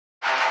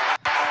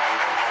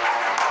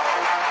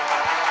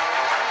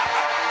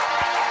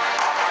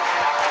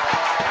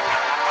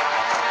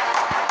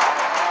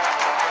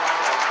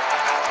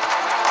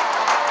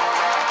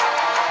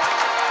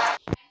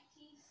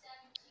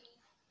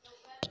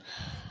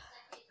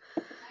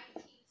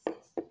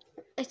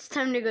It's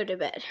time to go to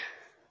bed.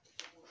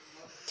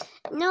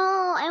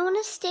 No, I want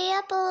to stay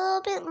up a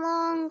little bit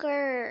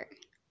longer.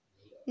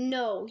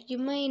 No, you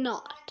may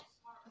not.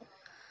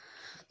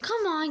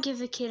 Come on,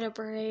 give a kid a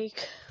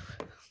break.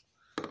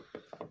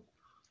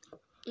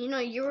 You know,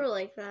 you were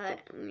like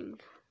that. I mean,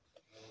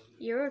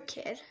 you're a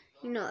kid.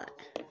 You know that.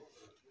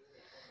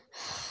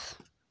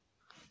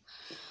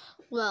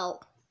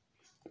 Well,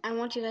 I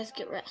want you guys to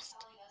get rest.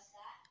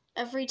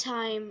 Every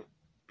time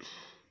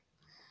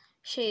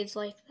Shade's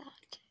like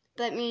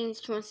that means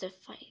she wants to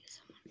fight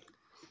someone.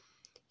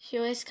 She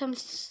always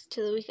comes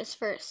to the weakest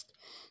first.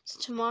 So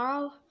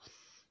tomorrow,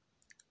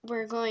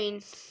 we're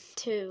going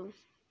to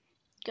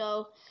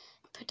go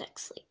protect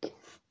Sleek.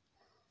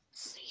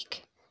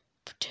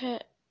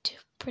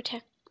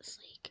 Protect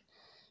Sleek.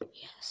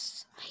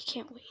 Yes, I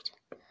can't wait.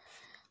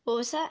 What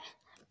was that?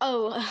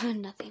 Oh,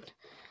 nothing.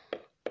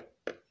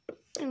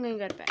 I'm gonna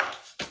go to bed.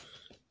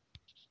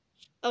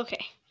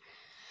 Okay.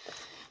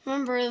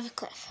 Remember the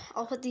cliff.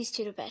 I'll put these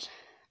two to bed.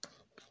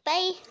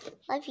 Bye.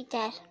 Love you,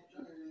 Dad.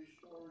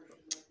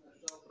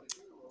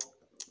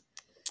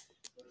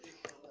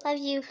 Love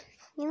you.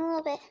 In a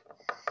little bit.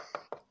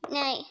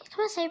 Night.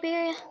 Come on,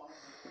 Siberia.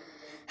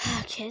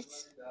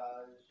 Kids.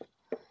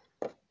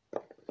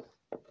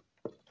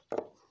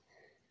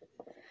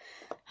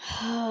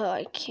 Oh,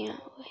 I can't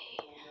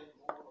wait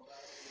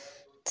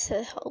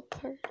to help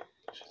her.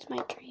 She's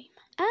my dream.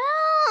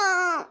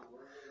 Ah!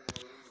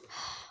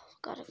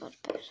 Gotta go to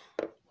bed.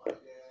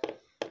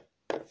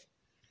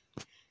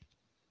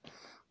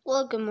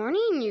 Well, good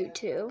morning, you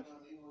two.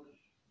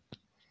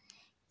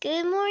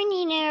 Good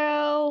morning,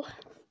 Arrow.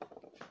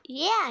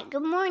 Yeah,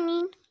 good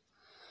morning.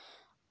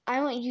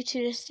 I want you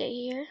two to stay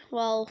here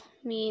while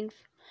me and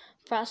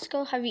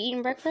Frosco. Have you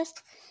eaten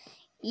breakfast?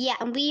 Yeah,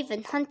 and we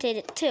even hunted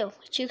it too.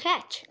 What'd you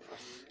catch?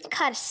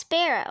 Caught a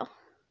sparrow.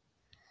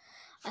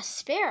 A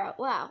sparrow?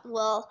 Wow.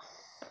 Well,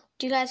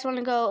 do you guys want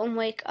to go and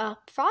wake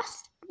up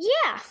Frost?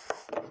 Yeah.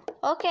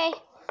 Okay.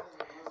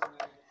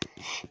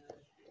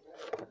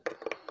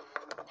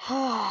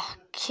 Oh,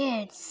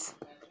 kids.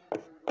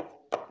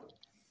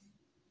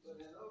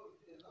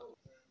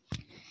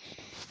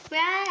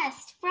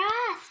 Frost,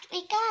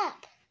 wake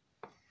up.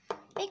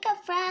 Wake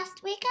up,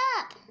 Frost, wake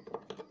up.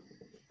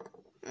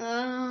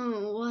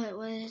 Oh,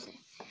 what is it?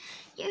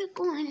 You're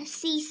going to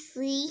see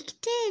Sleek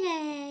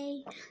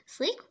today.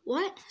 Sleek?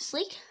 What?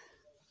 Sleek?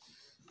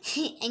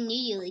 I knew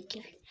you liked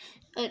her.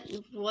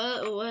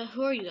 What?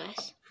 Who are you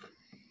guys?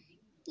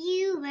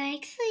 You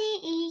like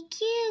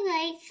Sleek. You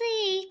like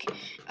Sleek.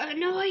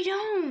 No, I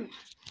don't.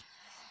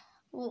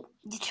 Well,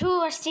 the two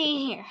are staying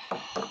here.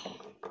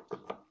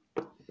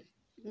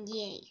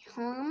 Yay,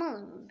 home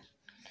alone.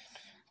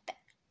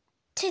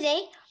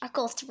 Today, our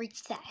goal is to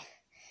reach that.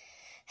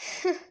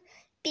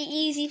 Be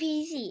easy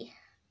peasy.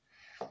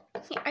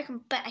 Here, I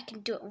can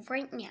do it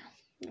right now.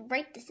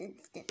 Right this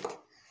instant.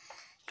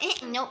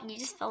 No, you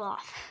just fell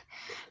off.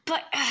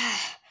 But, I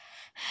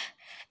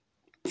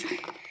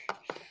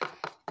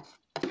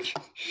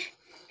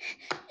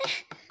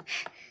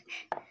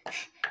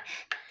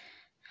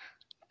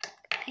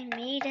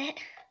made it.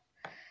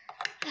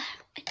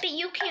 I bet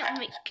you can't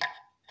make it.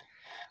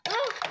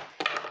 Oh.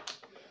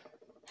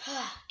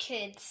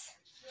 Kids.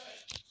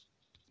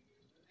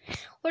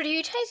 What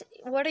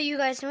are you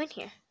guys doing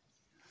here?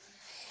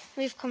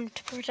 We've come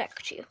to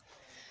protect you.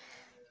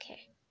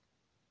 Okay.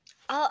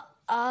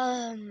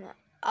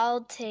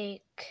 I'll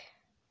take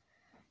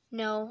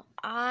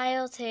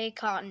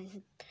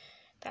Cotton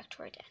back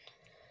to our den.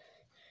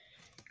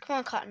 Come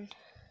on, Cotton.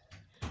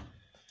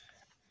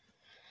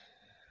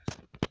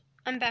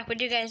 I'm back. What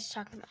are you guys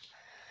talking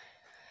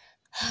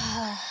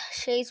about?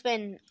 She's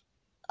been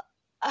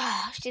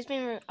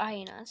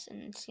eyeing us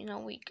and seen how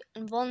weak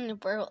and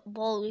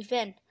vulnerable we've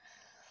been.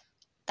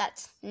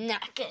 That's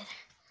not good.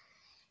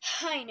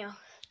 I know.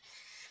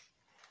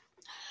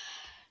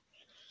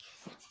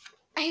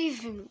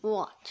 I've been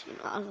watching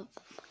all of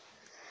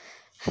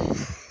them.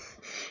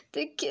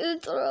 The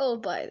kids are all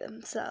by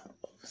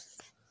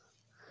themselves.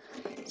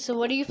 So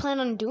what do you plan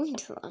on doing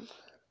to them?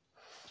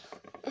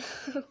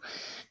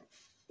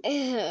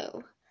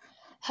 Ew.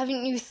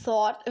 Haven't you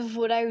thought of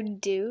what I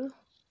would do?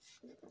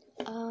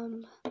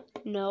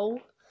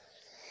 No.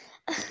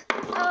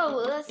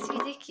 Oh, that's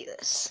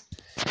ridiculous.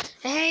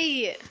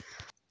 Hey!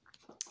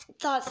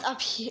 That's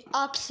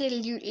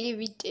absolutely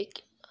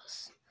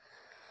ridiculous.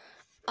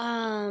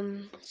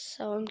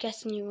 So I'm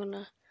guessing you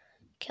wanna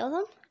kill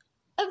them?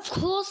 Of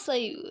course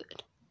I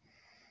would.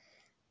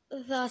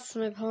 That's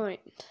my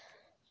point.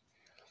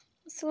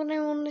 That's what I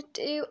want to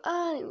do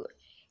anyway.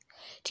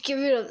 To get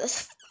rid of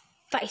this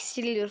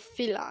feisty little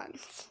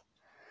felines.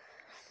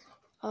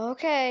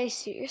 Okay,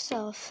 suit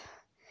yourself.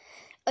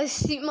 I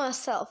suit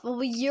myself.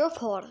 Well, you're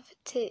part of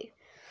it too.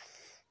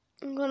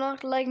 I'm gonna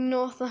act like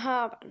nothing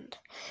happened.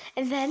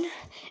 And then,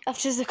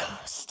 after the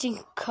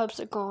stink cubs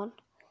are gone,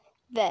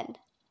 then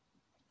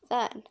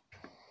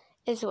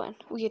is when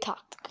we attack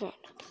the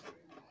grown-ups.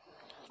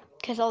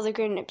 Because all the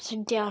grown-ups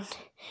are down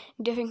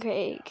in a different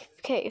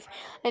cave.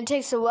 And it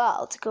takes a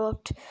while to go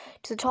up to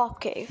the top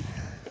cave.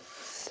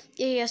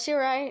 Yes, you're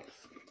right.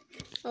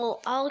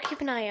 Well, I'll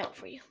keep an eye out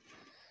for you.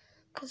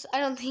 Because I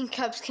don't think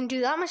cubs can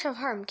do that much of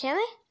harm, can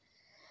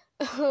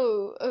they?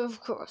 Oh,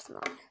 of course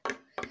not.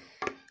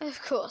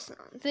 Of course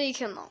not. They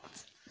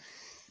cannot.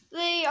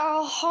 They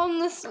are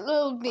harmless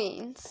little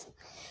beings.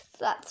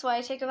 That's why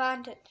I take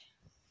advantage.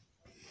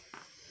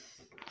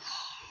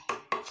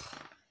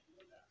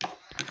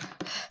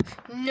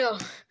 No.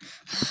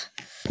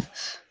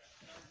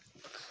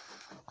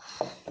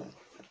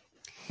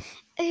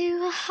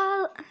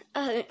 Oh,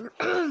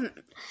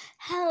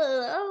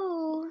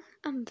 hello.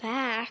 I'm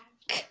back.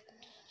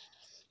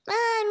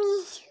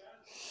 Mommy,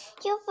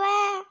 you're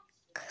back.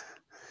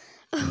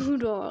 Oh,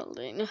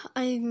 darling,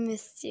 I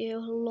missed you a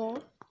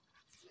lot.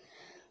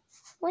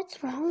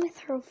 What's wrong with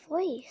her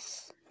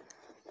voice?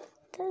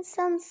 That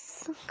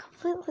sounds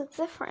completely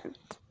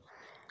different.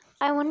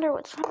 I wonder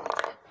what's wrong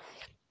with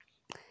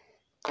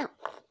her. Oh.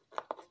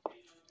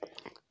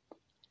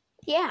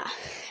 Yeah,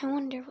 I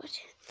wonder what...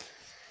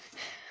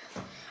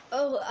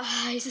 Oh,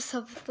 I just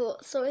have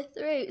a sore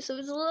throat, so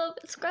it's a little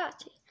bit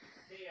scratchy.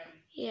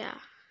 Yeah.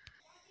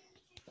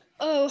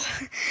 Oh,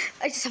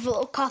 I just have a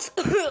little cough.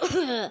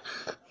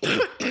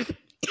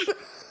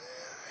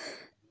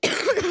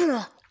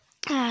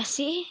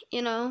 See,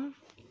 you know.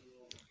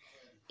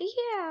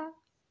 Yeah.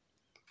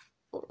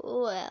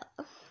 Well.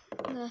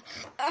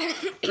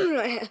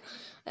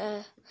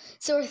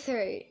 Sore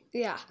throat.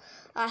 Yeah,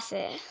 that's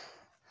it.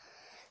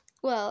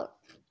 Well.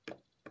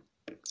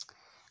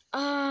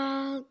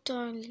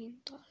 Darling.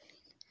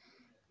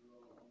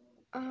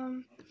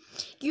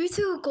 You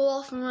two go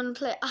off and run and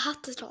play. I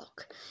have to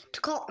talk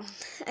to Cotton,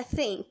 I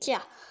think.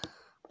 Yeah.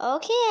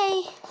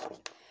 Okay.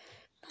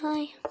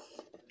 Bye.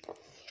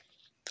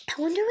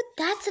 I wonder what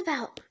that's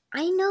about.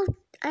 I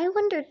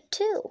wonder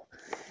too.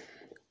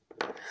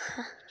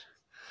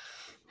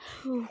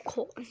 Oh,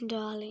 Cotton,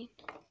 darling.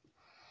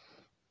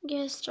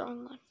 You're a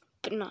strong one,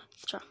 but not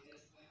strong.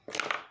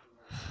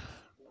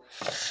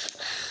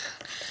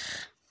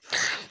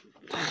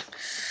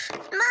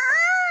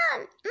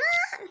 Mom!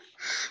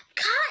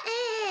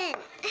 Cotton!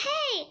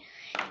 Hey!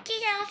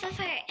 Get off of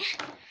her.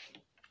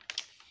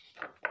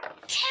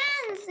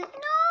 Tans!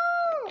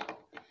 No!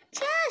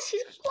 Tans,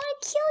 she's going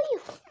to kill you.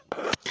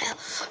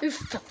 You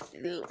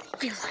feel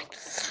like...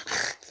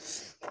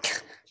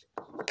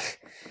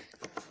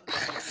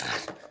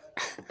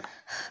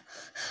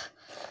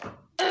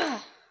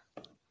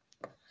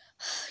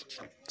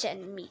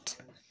 Dead meat.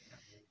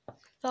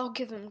 That'll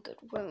give him a good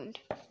wound.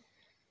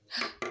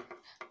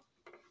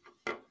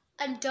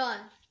 I'm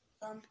done.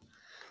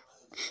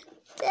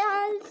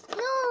 Dad,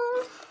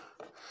 no.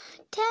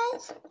 Dad.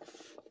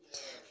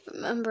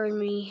 Remember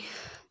me,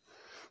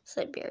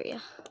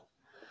 Siberia.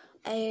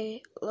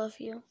 I love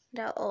you.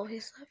 And I'll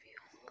always love you.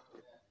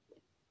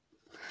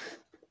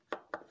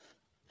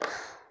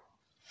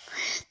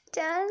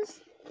 Dad.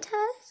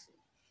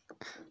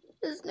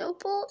 There's no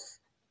pulse.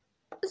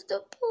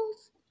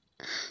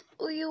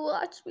 Will you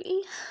watch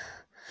me?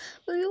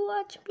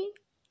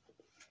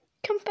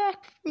 Come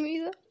back for me,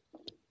 though.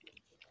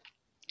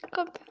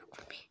 Come back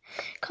for me.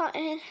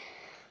 Cotton.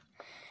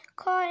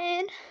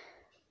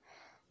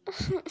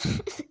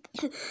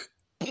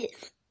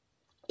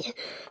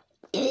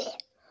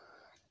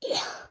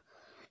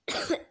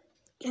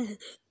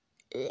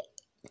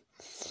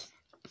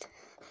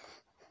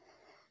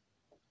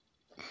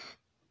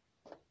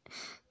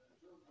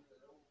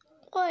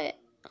 What?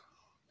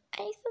 I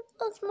said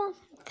that was Mom.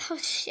 That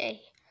was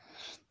Shay.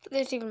 But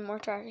there's even more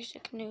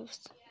tragic news.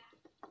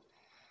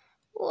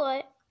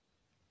 What?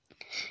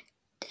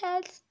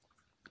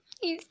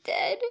 He's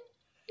dead.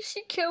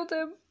 She killed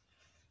him.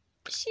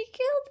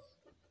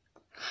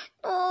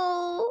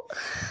 Oh.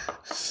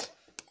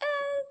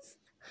 Dad.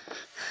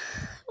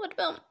 What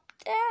about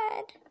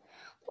Dad?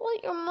 What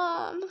about your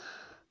mom?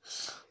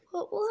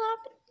 What will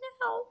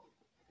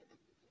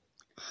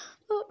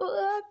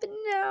happen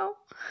now?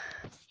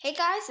 Hey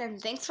guys,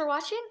 and thanks for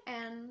watching,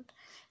 and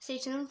stay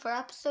tuned for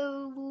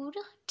episode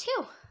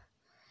 2.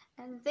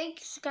 And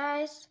thanks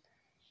guys.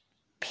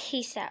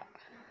 Peace out.